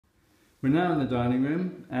We're now in the dining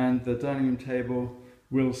room, and the dining room table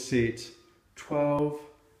will seat 12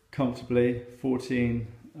 comfortably, 14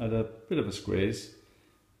 at a bit of a squeeze.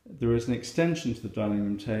 There is an extension to the dining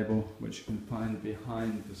room table which you can find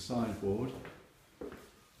behind the sideboard.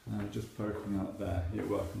 Just poking out there. You're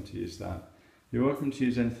welcome to use that. You're welcome to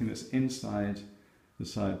use anything that's inside the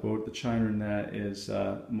sideboard. The china in there is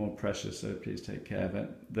more precious, so please take care of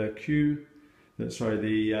it. The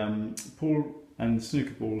pool and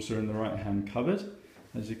snooker balls are in the right hand cupboard.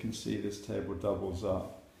 As you can see, this table doubles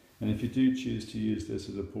up. And if you do choose to use this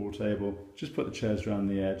as a pool table, just put the chairs around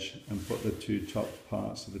the edge and put the two top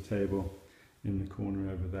parts of the table in the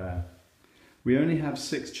corner over there. We only have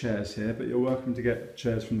 6 chairs here, but you're welcome to get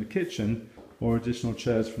chairs from the kitchen or additional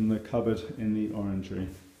chairs from the cupboard in the orangery.